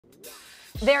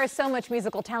There is so much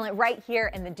musical talent right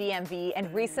here in the DMV,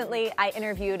 and recently I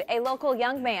interviewed a local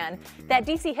young man that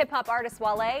DC hip-hop artist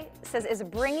Wale says is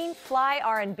bringing fly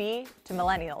R&B to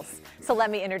millennials. So let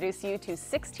me introduce you to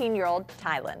 16-year-old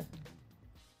Tylan.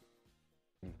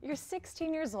 You're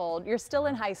 16 years old, you're still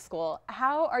in high school.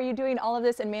 How are you doing all of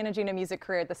this and managing a music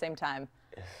career at the same time?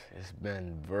 It's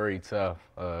been very tough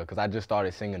because I just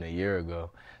started singing a year ago.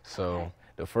 So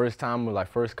the first time, like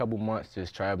first couple months,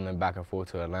 just traveling back and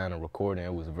forth to Atlanta recording,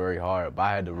 it was very hard. But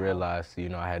I had to realize,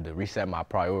 I had to reset my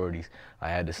priorities. I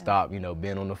had to stop, being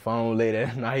on the phone late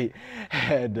at night. I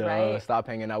had to stop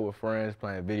hanging out with friends,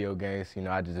 playing video games.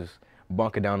 I just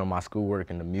bunker down on my schoolwork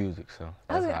and the music, so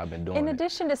that's how I've been doing In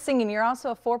addition to singing, you're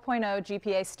also a 4.0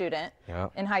 GPA student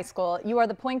in high school. You are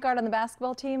the point guard on the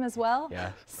basketball team as well?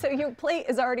 Yeah. So your plate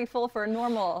is already full for a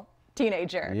normal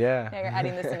teenager. Yeah. Now you're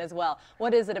adding this in as well.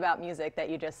 What is it about music that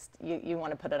you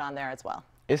want to put it on there as well?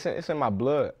 It's in my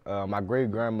blood. My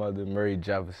great-grandmother, Mary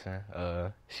Jefferson,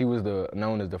 she was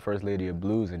known as the first lady of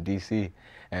blues in D.C.,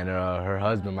 and her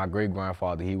husband, my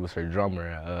great-grandfather, he was her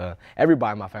drummer.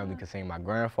 Everybody in my family can sing. My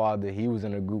grandfather, he was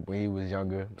in a group when he was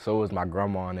younger. So was my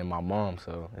grandma and my mom,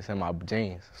 so it's in my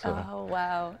genes. So. Oh,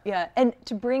 wow. Yeah, and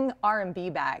to bring R&B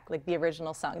back, like the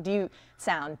original song, do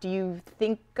you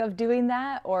think of doing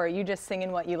that, or are you just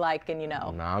singing what you like and you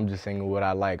know? No, I'm just singing what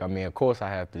I like. I mean, of course I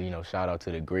have to, shout out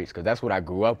to the greats, because that's what I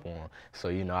grew up on. So,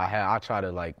 I try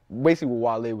to, like, basically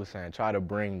what Wale was saying, try to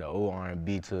bring the old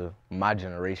R&B to my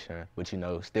generation, but,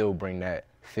 still bring that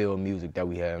feel music that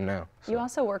we have now. So. You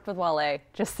also worked with Wale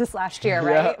just this last year,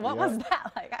 right? What was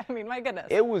that like? I mean, my goodness.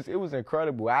 It was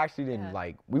incredible. I actually didn't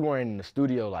we weren't in the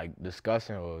studio like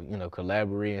discussing or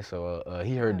collaborating. So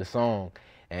he heard the song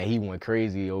and he went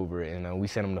crazy over it. And we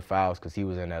sent him the files because he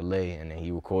was in LA, and then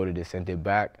he recorded it, sent it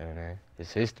back, and then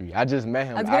it's history. I just met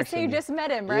him. I was gonna say you just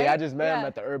met him, right? Yeah, I just met him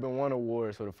at the Urban One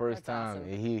Awards for the first time.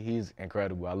 Awesome. And he's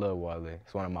incredible. I love Wale.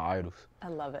 He's one of my idols. I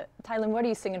love it. Tylan, what are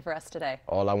you singing for us today?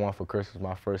 All I Want for Christmas,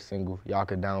 my first single. Y'all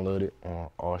can download it on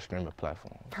all streaming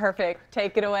platforms. Perfect.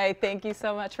 Take it away. Thank you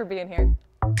so much for being here.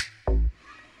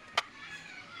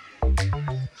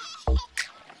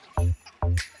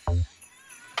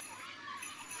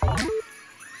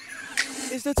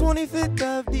 It's the 25th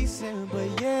of December,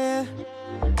 yeah.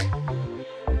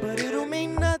 But it'll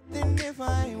mean nothing if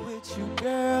I ain't with you,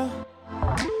 girl.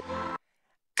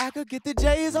 I could get the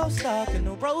J's off stock and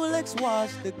the Rolex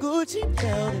watch, the Gucci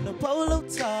belt and the polo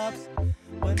tops,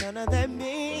 but none of that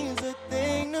means a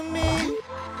thing to me,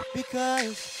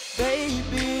 because,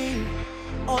 baby,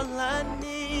 all I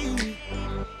need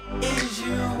is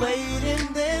you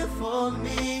waiting there for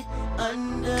me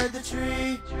under the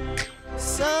tree.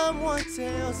 Someone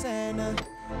tell Santa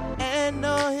and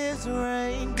all his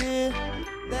reindeer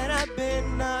that I've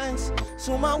been nice,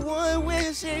 so my one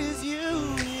wish is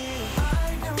you.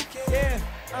 I don't care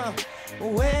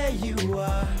where you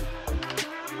are,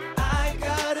 I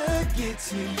gotta get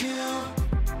to you.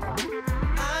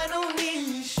 I don't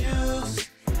need shoes,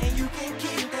 and you can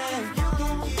keep that,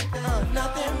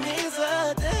 nothing means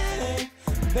a thing,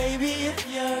 baby, if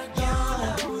you're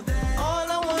gone. All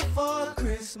I want for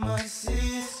Christmas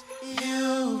is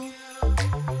you.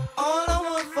 All I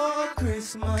want for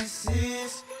Christmas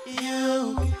is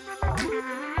you.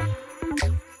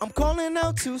 I'm calling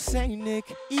out to Saint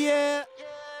Nick, yeah,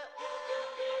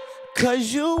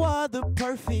 'cause you are the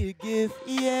perfect gift,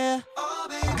 yeah. Oh,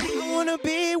 baby, I wanna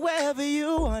be wherever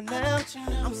you are now.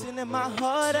 I'm sending my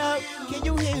heart out. Can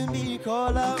you hear me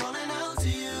call out? I'm calling out to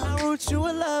you. I wrote you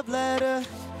a love letter.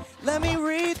 Let me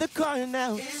read the card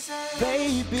now.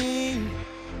 Baby,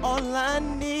 all I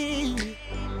need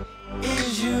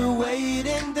is you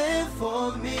waiting there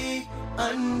for me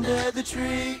under the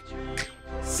tree.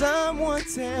 Someone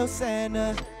tell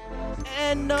Santa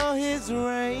and all his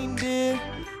reindeer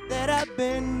that I've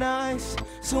been nice,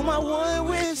 so my one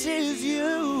wish is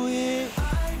you. Yeah,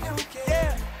 I don't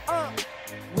care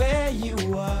where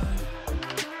you are,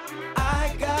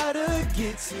 I gotta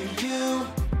get to you.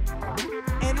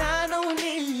 And I don't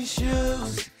need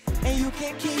shoes, and you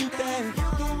can keep that,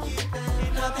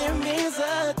 and nothing means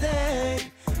a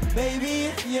thing, baby,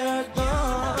 if you're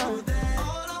gone. All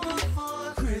I want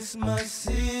for Christmas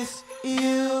is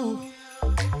you.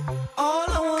 All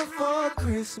I want for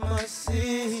Christmas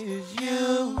is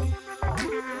you.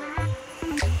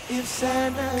 If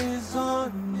Santa is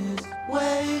on his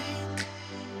way,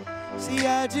 see,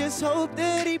 I just hope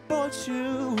that he brought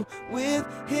you with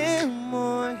him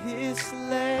on his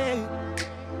sleigh.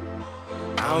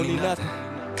 I don't need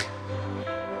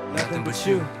nothing but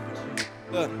you.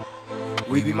 Look,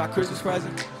 will you be my Christmas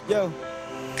present? Yo.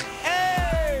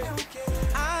 Hey,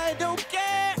 I don't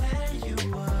care where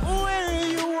you are,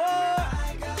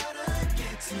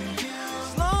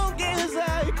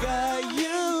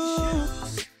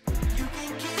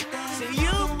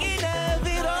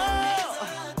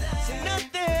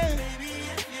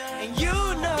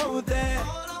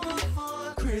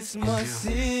 Christmas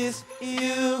is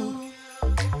you.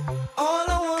 All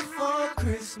I want for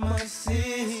Christmas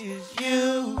is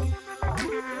you.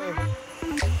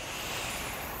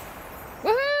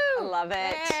 I love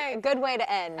it. Yay. A good way to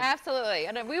end. Absolutely.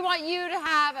 And we want you to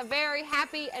have a very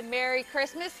happy and Merry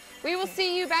Christmas. We will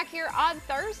see you back here on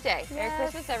Thursday. Yes. Merry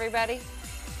Christmas, everybody.